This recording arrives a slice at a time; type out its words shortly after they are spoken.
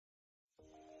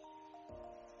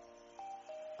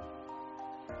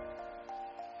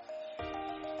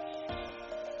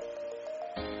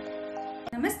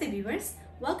Namaste viewers,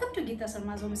 welcome to Geeta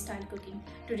Sharma's Home Style Cooking.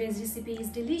 Today's recipe is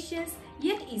delicious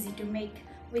yet easy to make.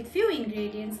 With few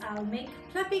ingredients, I'll make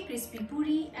fluffy crispy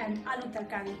puri and aloo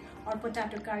tarkari or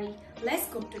potato curry. Let's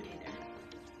cook together.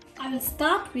 I will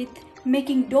start with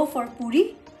making dough for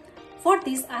puri. For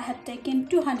this, I have taken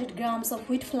 200 grams of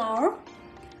wheat flour.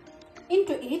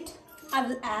 Into it, I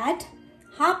will add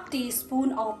half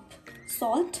teaspoon of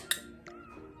salt,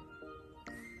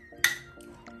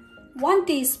 1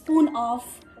 teaspoon of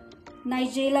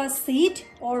nigella seed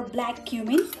or black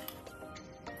cumin,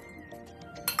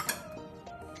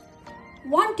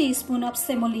 1 teaspoon of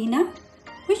semolina,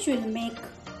 which will make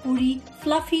puri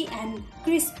fluffy and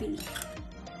crispy,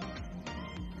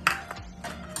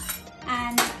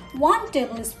 and 1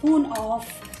 tablespoon of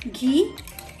ghee,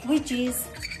 which is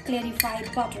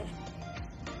clarified butter.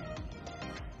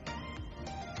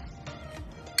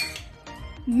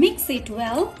 Mix it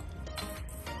well.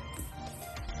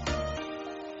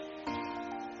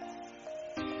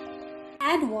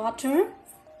 Add water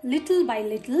little by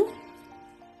little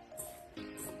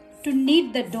to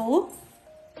knead the dough,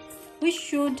 which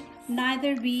should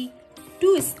neither be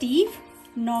too stiff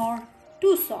nor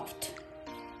too soft.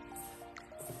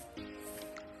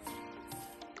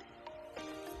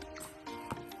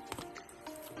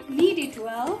 Knead it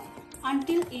well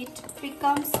until it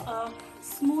becomes a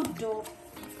smooth dough.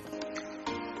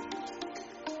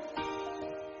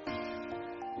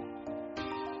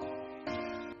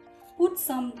 Put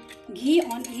some ghee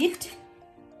on it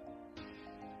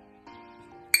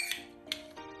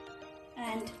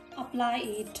and apply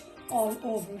it all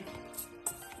over.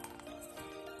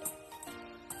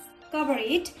 Cover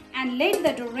it and let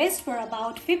the dough rest for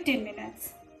about 15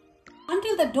 minutes.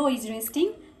 Until the dough is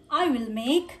resting, I will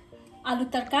make aloo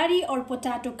tarkari or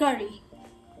potato curry.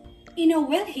 In a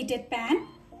well-heated pan,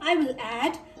 I will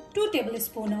add 2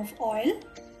 tablespoons of oil.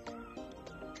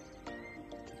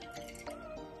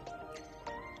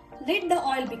 Let the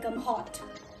oil become hot.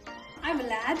 I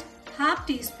will add half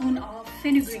teaspoon of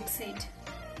fenugreek seed.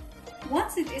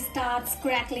 Once it starts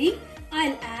crackling,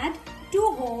 I'll add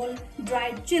 2 whole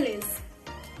dried chilies.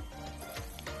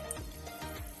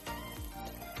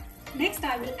 Next,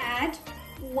 I will add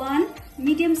 1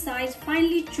 medium-sized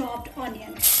finely chopped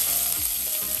onion.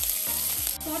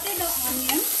 Saute the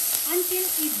onion until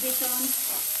it becomes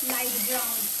light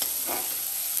brown.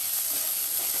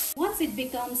 Once it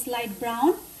becomes light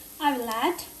brown, I will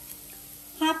add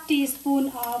half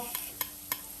teaspoon of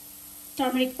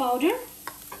turmeric powder,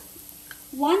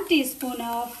 1 teaspoon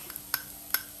of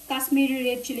Kashmiri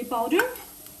red chili powder,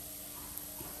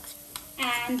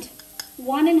 and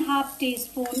 1.5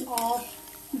 teaspoon of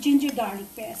ginger garlic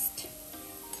paste.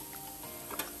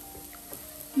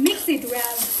 Mix it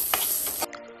well.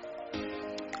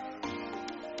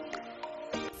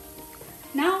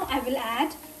 Now I will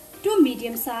add 2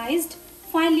 medium-sized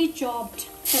finely chopped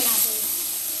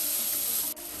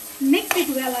tomatoes. Mix it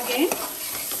well again.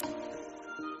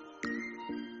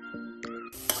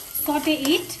 Saute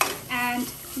it and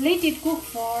let it cook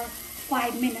for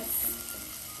 5 minutes.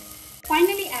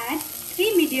 Finally add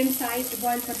 3 medium-sized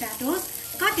boiled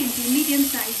potatoes cut into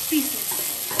medium-sized pieces.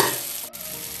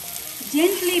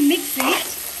 Gently mix it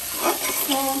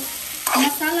so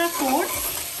masala coats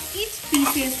each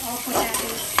pieces of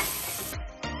potatoes.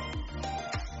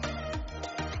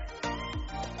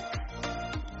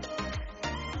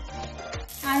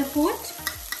 I'll put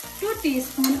 2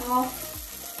 teaspoons of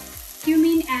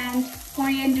cumin and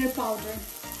coriander powder.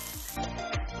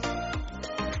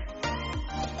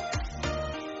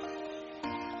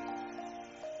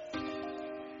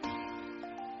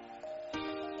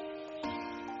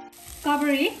 Cover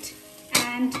it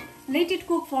and let it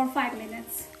cook for 5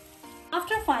 minutes.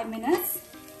 After 5 minutes,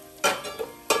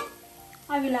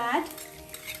 I will add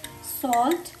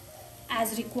salt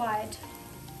as required.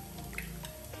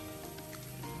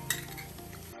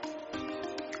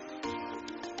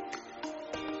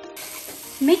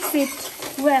 Mix it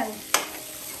well.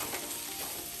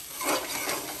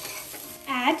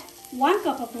 Add 1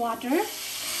 cup of water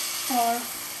for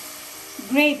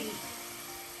gravy.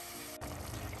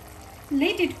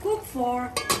 Let it cook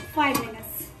for 5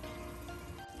 minutes.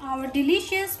 Our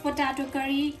delicious potato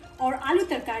curry or aloo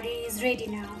tarkari is ready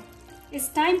now. It's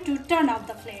time to turn off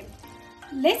the flame.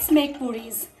 Let's make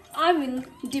puris. I will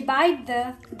divide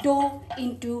the dough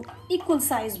into equal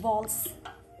size balls.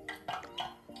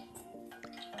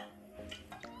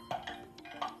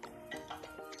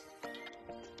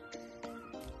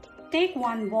 Take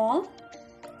 1 ball,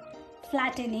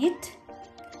 flatten it,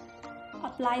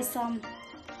 apply some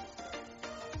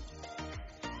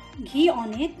ghee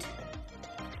on it,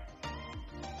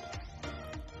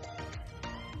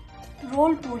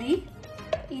 roll puri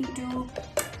into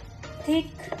thick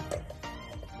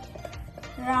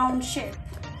round shape.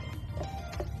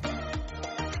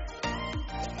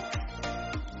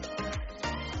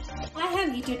 I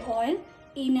have heated oil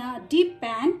in a deep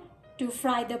pan to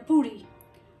fry the puri,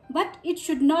 but it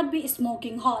should not be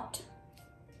smoking hot.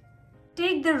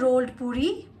 Take the rolled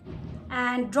puri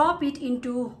and drop it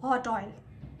into hot oil.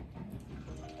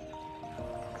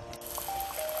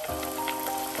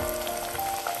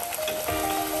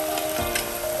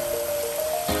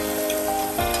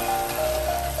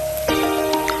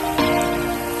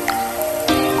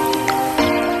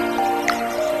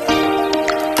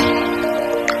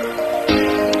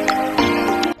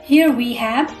 Here we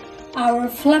have our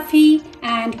fluffy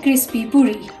and crispy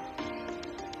puri.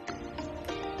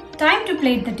 Time to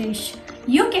plate the dish.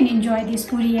 You can enjoy this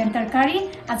puri and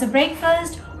tarkari as a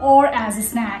breakfast or as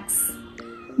snacks.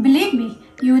 Believe me,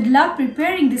 you would love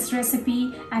preparing this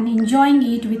recipe and enjoying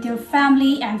it with your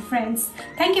family and friends.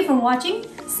 Thank you for watching.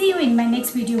 See you in my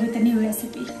next video with a new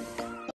recipe.